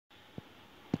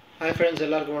Hi friends,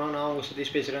 எல்லாருக்கும் வணக்கம். நான் உங்கள்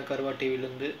சதீஷ் பேசுகிறேன் கருவா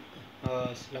டிவிலேருந்து.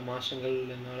 சில மாதங்கள்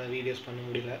என்னால் வீடியோஸ் பண்ண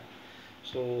முடியல.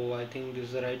 So I think this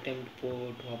is the right time to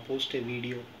post a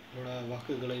video. என்னோடய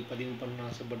வாக்குகளை பதிவு பண்ண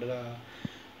ஆசைப்பட்டு தான்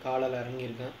காலாவில்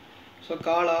இறங்கியிருக்கேன். ஸோ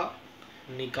காலா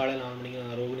இன்னைக்கு காலையில் 4 மணிக்கு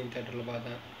நான் ரோகிணி தேட்டரில்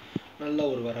பார்த்தேன். நல்ல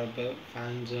ஒரு வரவேற்பு,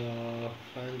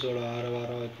 ஃபேன்ஸோட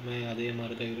ஆரவாரம் எப்பவுமே அதே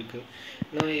மாதிரி தான் இருக்குது.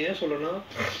 நான் ஏன் சொல்கிறேன்னா,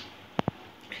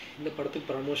 இந்த படத்துக்கு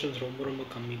ப்ரமோஷன்ஸ் ரொம்ப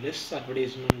கம்மி, லெஸ்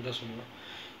அட்வர்டைஸ்மெண்ட் தான் சொல்லலாம்.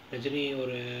 ரஜினி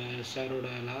ஒரு சாரோட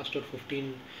லாஸ்ட் ஒரு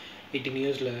 15-18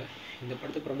 இயர்ஸில் இந்த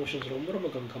படத்துக்கு ப்ரமோஷன்ஸ் ரொம்ப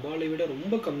கம்மி, கபாலை விட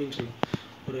ரொம்ப கம்மின்னு சொல்லலாம்.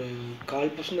 ஒரு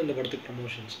 1/4% இந்த படத்துக்கு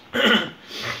ப்ரமோஷன்ஸ்.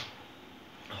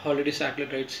 ஆல்ரெடி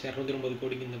சேட்டலைட் ரைட்ஸ் 290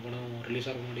 கோடிக்கு இந்த படம் ரிலீஸ்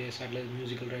ஆக முன்னாடியே சேட்டலைட்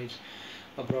மியூசிக்கல் ரைட்ஸ்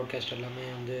ப்ராட்காஸ்ட் எல்லாமே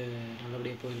வந்து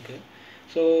நல்லபடியாக போயிருக்கு.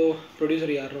 ஸோ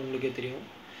ப்ரொடியூசர் யாருன்னு உங்களுக்கே தெரியும்.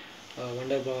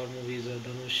 வண்டர் பார் மூவிஸ்,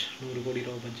 தனுஷ் 100 கோடி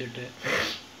ரூபா budget.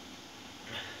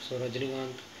 So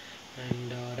Rajinikanth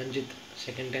and Ranjith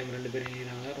second time 2 பேரும்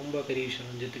எழுதினாங்க. ரொம்ப பெரிய விஷயம்,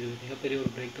 ரஞ்சித்துக்கு மிகப்பெரிய ஒரு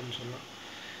பிரேக் தான் சொல்லலாம்.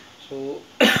 So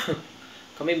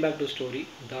coming back to story,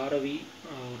 தாரவி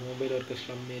ஒரு மொபைல் இருக்க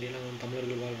ஸ்லம் ஏரியாவில் வந்து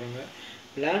தமிழர்கள் வாழ்கிறாங்க,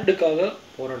 லேண்டுக்காக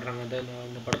போராடுறாங்க. அது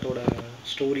இந்த படத்தோட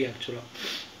ஸ்டோரி ஆக்சுவலாக.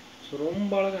 ஸோ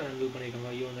ரொம்ப அழகாக ஹேண்டில்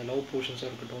பண்ணியிருக்காங்க. ஐயோ, அந்த லவ்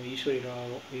போர்ஷன்ஸாக இருக்கட்டும், ஈஸ்வரி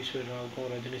ராவுக்கும்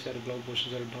ரஜினி சாருக்கு லவ்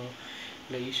போர்ஷன்ஸாக இருக்கட்டும்,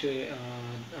 இல்லை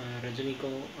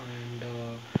ரஜினிக்கும் அண்ட்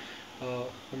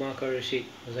ஹுமா குரேஷி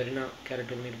சரினா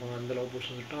கேரக்டர் பண்ணியிருப்பாங்க, அந்த லவ்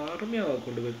போர்ஷன்ஸ் அருமையாக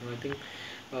கொண்டு போயிருப்பாங்க. ஐ திங்க்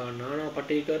நானா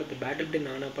பட்டேகர், தி பேட்டில் பிட்வீன்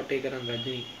நானா பட்டேகர் அண்ட்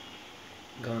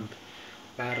ரஜினிகாந்த்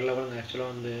வேறு லெவலுங்க.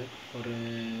 ஆக்சுவலாக வந்து ஒரு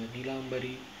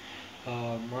நீலாம்பரி,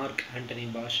 மார்க் ஆண்டனி,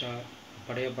 பாஷா,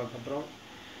 படையப்பாக்கு அப்புறம்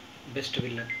பெஸ்ட்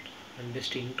வில்லன் அண்ட்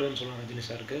பெஸ்ட் இன்ட்ரோன்னு சொல்லலாம் ரஜினி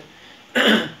சாருக்கு.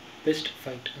 பெஸ்ட்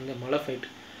ஃபைட், அந்த மலை ஃபைட்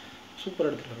சூப்பராக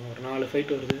எடுத்துருக்காங்க. ஒரு 4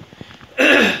 ஃபைட் வருது,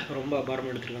 ரொம்ப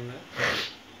அபாரமாக எடுத்துருக்காங்க.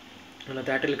 ஆனால்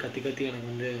தேட்டரில் கத்தி எனக்கு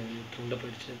வந்து தொண்டை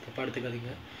போயிடுச்சு, தப்பாக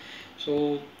எடுத்துக்காதீங்க. ஸோ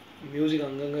மியூசிக்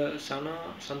அங்கங்கே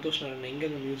சந்தோஷ் நாராயணன்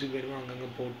எங்கெங்கே மியூசிக் வேணுமோ அங்கங்கே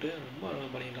போட்டு ரொம்ப அழகாக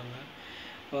பண்ணியிருக்காங்க.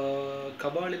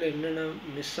 கபாலியில் என்னென்ன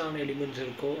மிஸ் ஆன எலிமெண்ட்ஸ்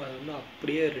இருக்கோ அதை வந்து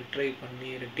அப்படியே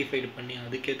ரெக்டிஃபைடு பண்ணி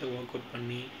அதுக்கேற்ற ஒர்க் அவுட்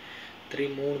பண்ணி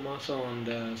 3 மாதம்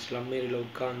அந்த ஸ்லம் ஏரியில்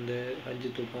உட்காந்து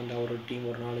ரஞ்சித் உட்காந்து அவரோட டீம்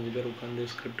ஒரு 4-5 பேர்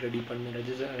உட்காந்து ஸ்கிரிப்ட் ரெடி பண்ணி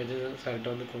ரஜினி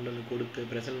சார்கிட்ட வந்து கொண்டு வந்து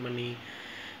கொடுத்து ப்ரெசென்ட் பண்ணி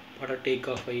படம் டேக்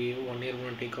ஆஃப் ஆகி 1 இயர்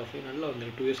முன்னாடி டேக் ஆஃப் ஆகி நல்லா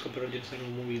வந்துருக்கு. 2 இயர்ஸ்க்கு அப்புறம் ரஜினி சார்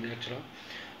மூவி இது ஆக்சுவலாக.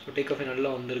 ஸோ டேக் ஆஃப் ஆகி நல்லா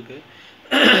வந்திருக்கு.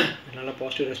 நல்லா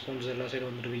பாசிட்டிவ் ரெஸ்பான்ஸ் எல்லா சைடும்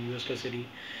வந்துருக்கு. யூஎஸில் சரி,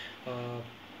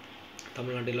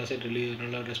 தமிழ்நாடு எல்லா சைடு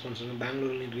நல்லா ரெஸ்பான்ஸ் இருக்குது.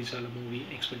 பெங்களூர்லேயும் ரிலீஸ் ஆகல movie,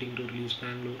 expecting to release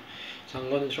Bangalore. So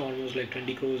அங்கே வந்துச்சுன்னா ஆல்மோஸ்ட் லைக்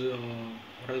 20 crores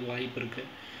வரது வாய்ப்பு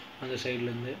இருக்குது அந்த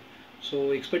சைட்லேருந்து. ஸோ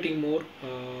எக்ஸ்பெக்டிங் மோர்.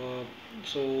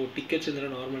 ஸோ டிக்கெட்ஸ்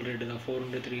இதில் நார்மல் ரேட்டு தான்,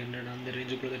 400-300 அந்த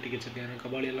ரேஞ்சுக்குள்ளே தான் டிக்கெட்ஸ் இருக்குது. ஏன்னா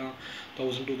கபாலியெல்லாம்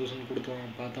 1000-2000 கொடுத்துவாங்க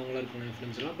பார்த்தவங்களாம் இருக்காங்க என்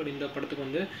ஃப்ரெண்ட்ஸ்லாம். பட் இந்த படத்துக்கு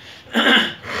வந்து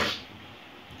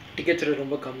டிக்கெட்ஸ் ரேட்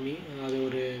ரொம்ப கம்மி, அது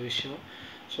ஒரு விஷயம்.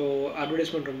 ஸோ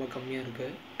அட்வர்டைஸ்மெண்ட் ரொம்ப கம்மியாக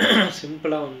இருக்குது.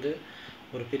 சிம்பிளாக வந்து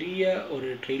ஒரு பெரிய ஒரு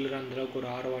ட்ரெய்லராக அந்தளவுக்கு ஒரு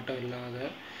ஆரவாட்டம் இல்லாத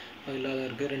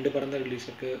இருக்குது. 2 படம் தான் ரிலீஸ்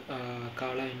இருக்குது.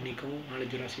 காலா இன்னைக்கும்,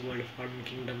 நாளைக்கு ஜுராசிக் வேர்ல்டு ஃபாலன்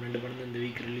கிங்டம் 2 படம் தான் இந்த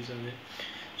வீக் ரிலீஸ் ஆகுது.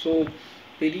 ஸோ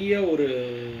பெரிய ஒரு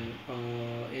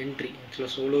என்ட்ரி.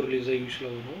 ஆக்சுவலாக சோலோ ரிலீஸாக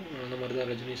யூஸ்வலாக வரும், அந்த மாதிரி தான்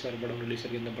ரஜினி சார் படம் ரிலீஸ்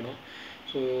ஆகுது இந்த படம்.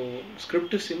 So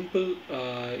script simple,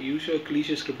 usual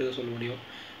கிளீஷியஸ் script தான் சொல்ல முடியும்.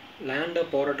 லேண்டை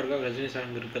போராட்டருக்காக ரஜினி சார்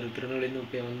அங்கே இருக்காரு. திருநெல்வேலிருந்து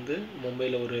இப்போ வந்து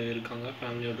மும்பையில் இருக்காங்க,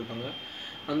 ஃபேமிலியோடு இருக்காங்க.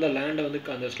 அந்த லேண்டை வந்து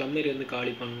அந்த ஸ்லம் ஏரியா வந்து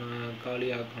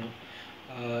காலி ஆக்கணும்,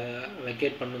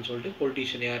 வெக்கேட் பண்ணணும்னு சொல்லிட்டு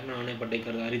பொலிட்டீஷியன் யாருன்னா நானே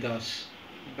பட்டேக்கர், ஹரிதாஸ்,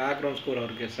 பேக்ரவுண்ட் ஸ்கோர்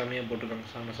அவருக்கு செம்மையாக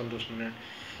போட்டிருக்காங்க, சந்தோஷ் நராயணன்.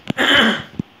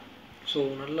 ஸோ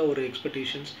நல்ல ஒரு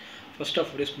எக்ஸ்பெக்டேஷன்ஸ். ஃபர்ஸ்ட் ஹாஃப்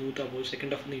அப்படியே ஸ்மூத்தாக போகுது,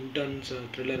 செகண்ட் ஹாஃப் வந்து இன்டர்ன்ஸ்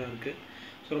த்ரில்லராக இருக்குது.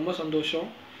 ஸோ ரொம்ப சந்தோஷம்.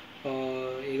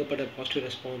 ஏகப்பட்ட பாசிட்டிவ்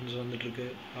ரெஸ்பான்ஸ் வந்துட்டுருக்கு.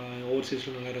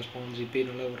 ஓவர்சீஸில் நல்ல ரெஸ்பான்ஸ், இப்போயே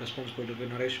நல்ல ஒரு ரெஸ்பான்ஸ்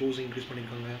போயிட்டுருக்கு. நிறைய ஷோஸ் இன்க்ரீஸ்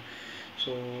பண்ணியிருக்காங்க.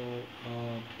 ஸோ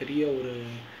பெரிய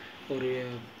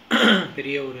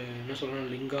ஒரு என்ன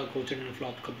சொல்லலாம், லிங்கா கோச்சன் அண்ட்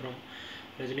ஃப்ளாப்க்கு அப்புறம்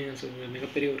ரஜினிகாந்த்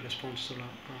மிகப்பெரிய ஒரு ரெஸ்பான்ஸ்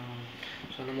சொல்லலாம்.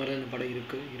 ஸோ அந்த மாதிரி தான் இந்த படம்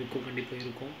இருக்கும், கண்டிப்பாக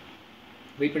இருக்கும்.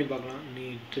 வெயிட் பண்ணி பார்க்கலாம். நீ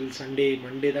டில்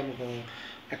மண்டே தான் நமக்கு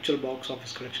ஆக்சுவல் பாக்ஸ்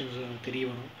ஆஃபீஸ் கலெக்ஷன்ஸ் தெரிய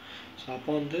வரும். ஸோ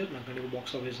அப்போ வந்து நான் கண்டிப்பாக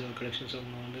பாக்ஸ் ஆஃபீஸ் கலெக்ஷன்ஸ்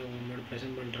நான் வந்து உங்களோட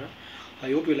ப்ரெசென்ட் பண்ணுறேன். I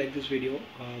hope you like this video.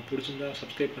 பிடிச்சிருந்தா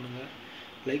சப்ஸ்கிரைப் பண்ணுங்கள்,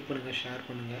 லைக் பண்ணுங்கள், ஷேர்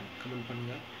பண்ணுங்கள், கமெண்ட்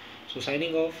பண்ணுங்கள். ஸோ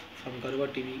சைனிங் ஆஃப் ஃப்ரம் கருவா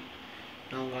டிவி.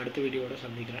 நான் உங்கள் அடுத்த வீடியோவோட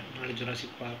சந்திக்கிறேன். நாளைக்கு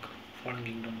Jurassic world fallen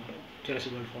kingdom.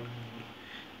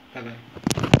 Bye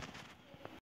bye.